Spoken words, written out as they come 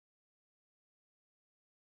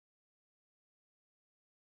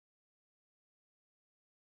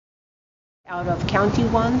Out of county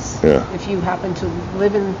ones. Yeah. If you happen to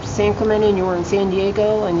live in San Clemente and you were in San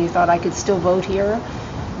Diego and you thought I could still vote here,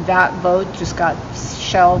 that vote just got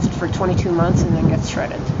shelved for 22 months and then gets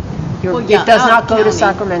shredded. It does not go to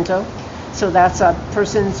Sacramento. So that's a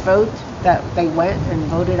person's vote that they went and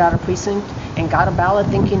voted out of precinct and got a ballot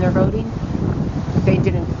thinking they're voting. They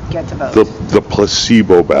didn't get to vote. The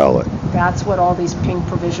placebo ballot. That's what all these pink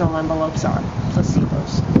provisional envelopes are,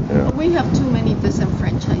 placebos. Yeah. Well, we have too many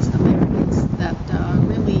disenfranchised Americans that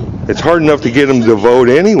really... It's hard enough to get them to vote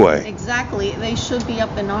anyway. Exactly. They should be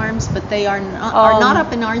up in arms, but they are not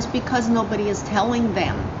up in arms because nobody is telling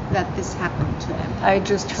them that this happened to them. I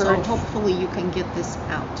just heard... So hopefully you can get this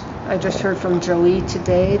out. I just heard from Joey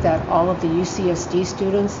today that all of the UCSD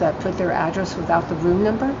students that put their address without the room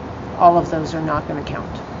number, all of those are not going to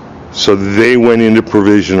count. So they went into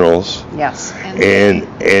provisionals. Yes.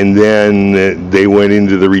 And then they went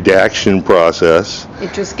into the redaction process.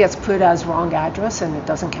 It just gets put as wrong address and it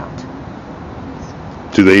doesn't count.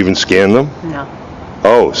 Do they even scan them? No.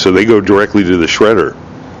 Oh, so they go directly to the shredder.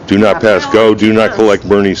 Do not pass go, do not collect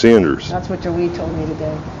Bernie Sanders. That's what Joey told me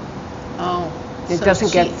today. Oh. It so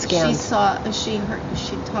doesn't get scanned.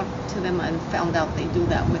 She talked to them and found out they do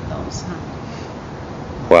that with those, huh?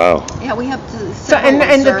 Wow. Yeah, we have to. So,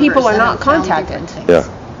 and the people are not contacted. Yeah.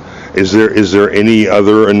 Is there any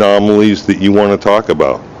other anomalies that you want to talk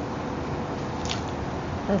about?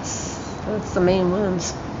 That's the main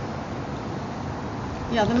ones.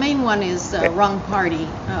 Yeah, the main one is wrong party.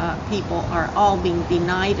 People are all being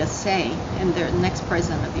denied a say in their next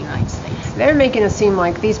president of the United States. They're making it seem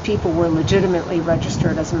like these people were legitimately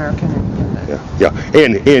registered as American independent. Yeah.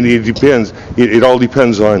 And it depends. It all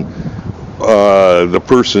depends on the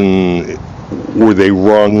person. Were they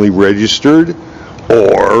wrongly registered,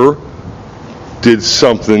 or did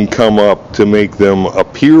something come up to make them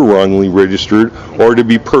appear wrongly registered, or to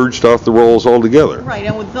be purged off the rolls altogether? Right,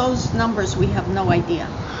 and with those numbers, we have no idea.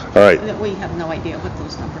 All right. We have no idea what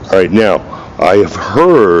those numbers are. All right, now, I have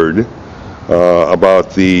heard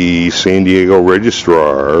about the San Diego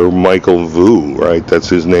registrar, Michael Vu, right? That's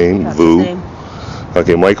his name, That's Vu. his name.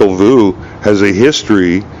 Okay, Michael Vu has a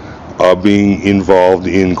history of being involved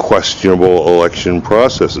in questionable election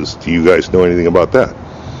processes. Do you guys know anything about that?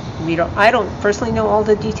 I don't personally know all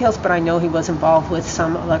the details, but I know he was involved with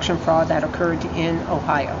some election fraud that occurred in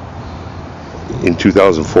Ohio. In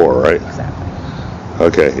 2004, right? Exactly.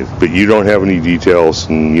 Okay, but you don't have any details,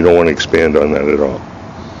 and you don't want to expand on that at all.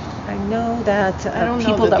 I know that I don't know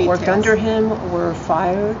people the that worked details. under him were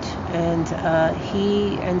fired, and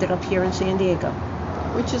he ended up here in San Diego.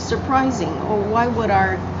 Which is surprising. Or why would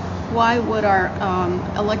our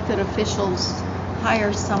elected officials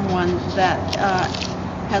hire someone that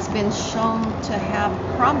has been shown to have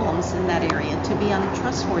problems in that area, to be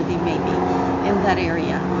untrustworthy maybe in that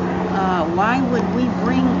area? Why would we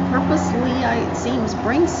purposely, it seems,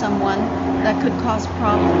 bring someone that could cause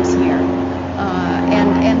problems here?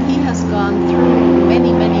 And he has gone through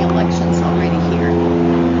many elections already here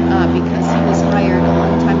because he was hired a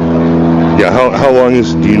long time ago. Yeah,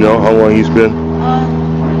 do you know how long he's been?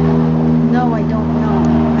 No, I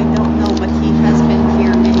don't know, but he has been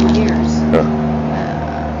here many years. Huh.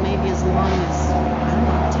 Maybe as long as, I don't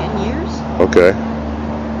know, 10 years. Okay.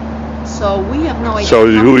 So we have no idea. So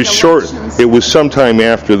it how was the short. elections- It was sometime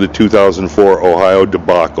after the 2004 Ohio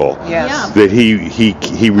debacle Yes. Yeah. that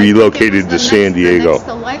he relocated to San Diego. The next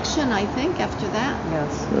election, I think, after that,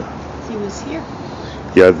 Yes. he was here.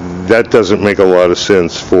 Yeah, that doesn't make a lot of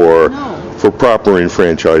sense for proper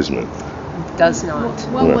enfranchisement. It does not.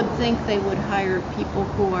 One Yeah. would think they would hire people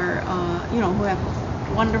who are, who have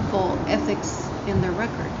wonderful ethics in their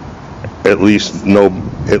record. At least no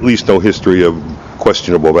history of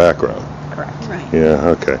questionable background. Correct. Right.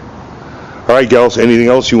 Yeah. Okay. All right, gals. Anything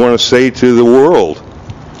else you want to say to the world?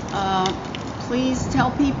 Please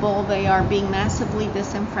tell people they are being massively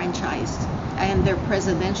disenfranchised and their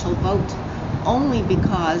presidential vote only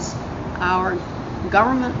because our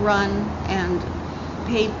government-run and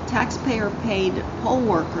taxpayer-paid poll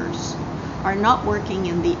workers are not working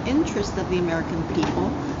in the interest of the American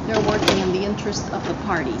people. They're working in the interest of the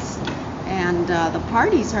parties. And the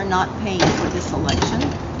parties are not paying for this election.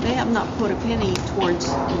 They have not put a penny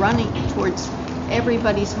towards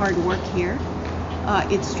everybody's hard work here.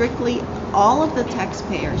 It's strictly all of the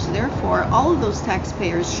taxpayers. Therefore, all of those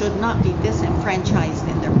taxpayers should not be disenfranchised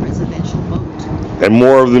in their presidential vote. And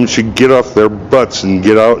more of them should get off their butts and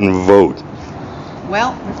get out and vote.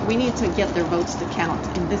 Well, we need to get their votes to count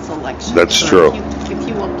in this election. That's So true. If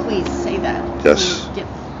you will please say that. Yes. Get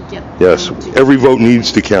Yes. them to- Every vote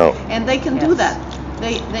needs to count. And they can do Yes. that.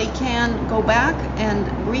 They can go back and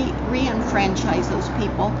re-enfranchise those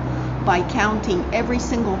people by counting every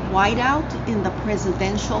single whiteout in the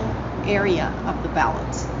presidential area of the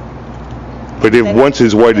ballots. But if once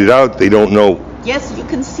it's whited out, they don't know. Yes, you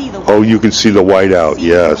can see the whiteout. Oh, you can see the whiteout.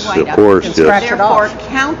 Yes, of course. You can scratch Yes. it off. Therefore,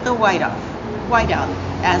 count the whiteout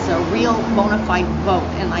as a real bona fide vote,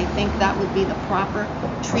 and I think that would be the proper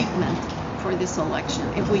treatment for this election,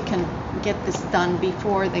 if we can get this done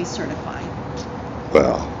before they certify.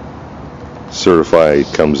 Well, certified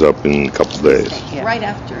comes up in a couple days. Yeah. Right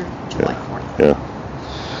after July 4th.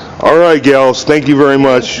 Yeah. All right, gals. Thank you very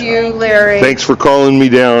much. Thank you, Larry. Thanks for calling me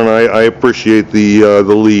down. I appreciate the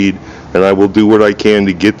lead, and I will do what I can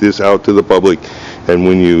to get this out to the public. And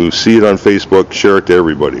when you see it on Facebook, share it to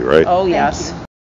everybody, right? Oh, yes.